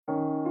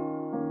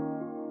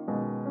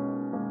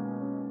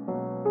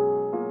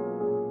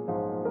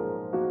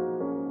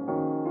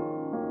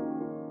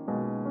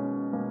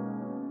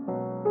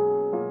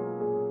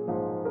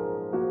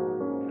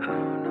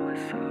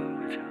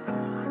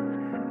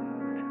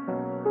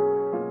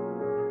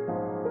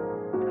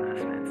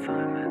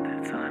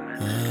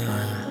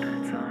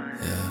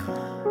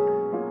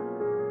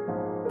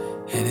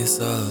it's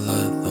all a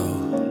lot though.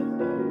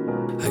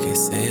 I can't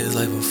say it's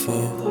like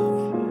before,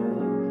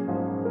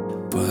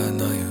 but I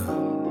know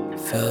you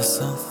feel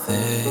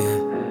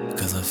something.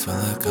 Cause I feel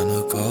like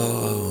I'm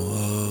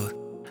cold.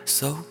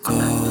 So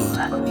cold,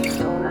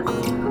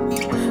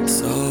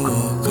 so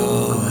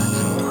cold.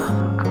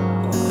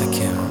 I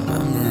can't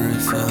remember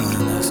it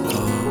feeling this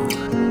cold.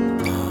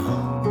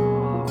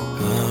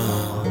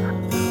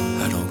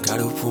 I don't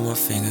gotta pull my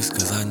fingers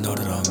cause I know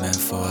that I'm meant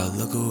for. I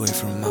look away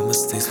from my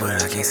mistakes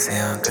but I can't say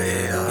I'm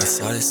good at all. It's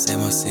all the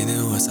same, I've seen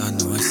it once, I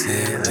know I see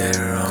it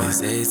later on.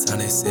 Cause every time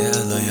they say I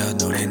love you, I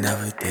know they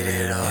never did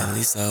it all. At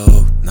least I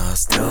hope, now I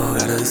still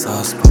got a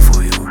soft spot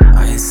for you.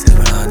 I ain't sick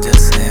but I'm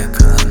just saying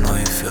cause I know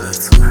you feel it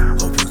too.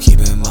 Hope you keep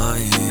in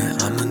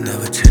mind, I'ma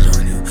never cheat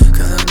on you.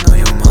 Cause I know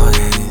you're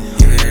mine,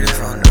 even if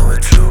I know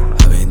it's true.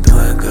 I've been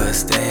doing good,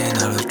 staying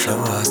out of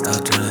trouble, I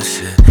stopped drilling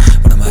shit.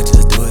 But I might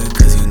just do it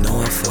cause you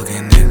know I'm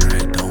fucking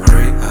ignorant. Don't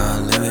worry,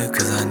 I'll live it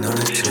cause I know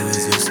that you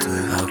is used to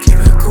it. I'll keep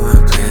it cool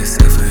and play it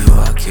safe for you,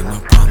 I'll keep my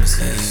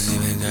promises.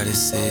 You even gotta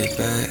say it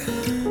back,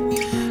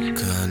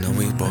 cause I know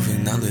we both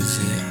acknowledge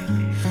it.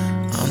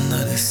 I'm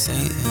not a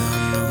saint and I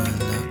know I'm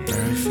not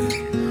perfect,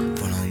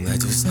 but I'm glad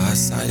you saw a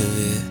side of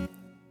it.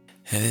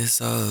 And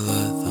it's all a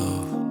lot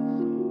though.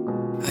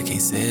 I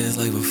can't say it's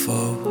like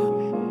before,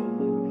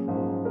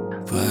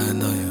 but I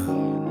know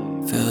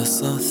you feel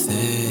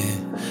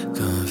something.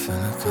 Come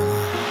feeling,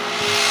 come.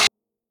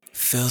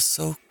 Feel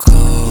so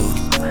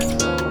cold,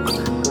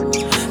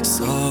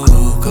 so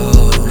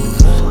cold,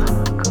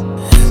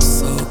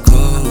 so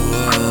cold,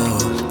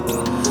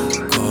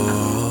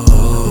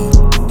 cold,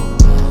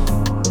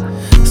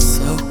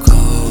 so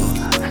cold,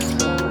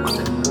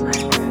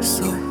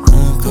 so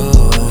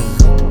cold,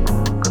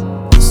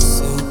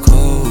 so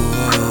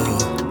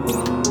cold,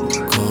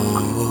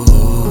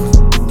 cold.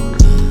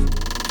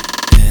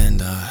 And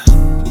I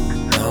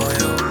know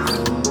you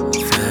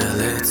feel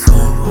it too.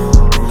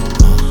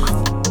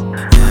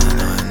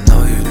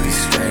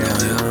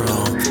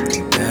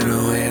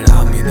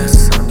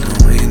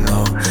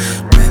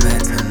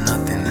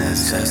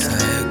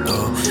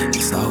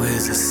 It's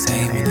always the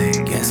same and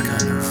it gets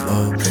kind of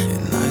low.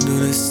 And I do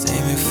the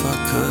same if I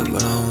could,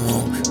 but I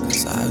won't.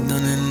 Cause I've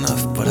done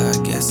enough, but I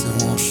guess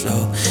it won't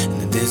show.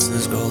 And the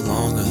distance grows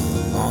longer,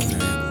 the longer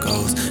it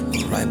goes.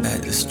 Go right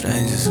back to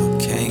strangers who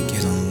can't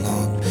get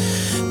along.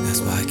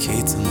 That's why I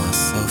keep to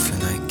myself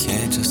and I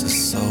can't trust a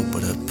soul.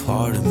 But a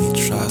part of me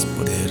tries,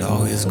 but it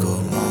always goes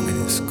wrong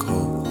and it's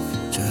cold.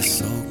 Just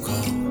so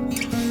cold.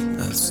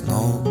 The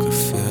snow could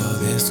feel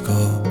this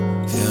cold.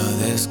 Feel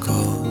this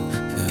cold.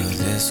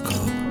 This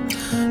cold.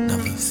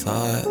 Never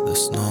thought the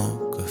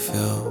snow could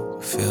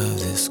feel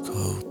this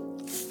cold.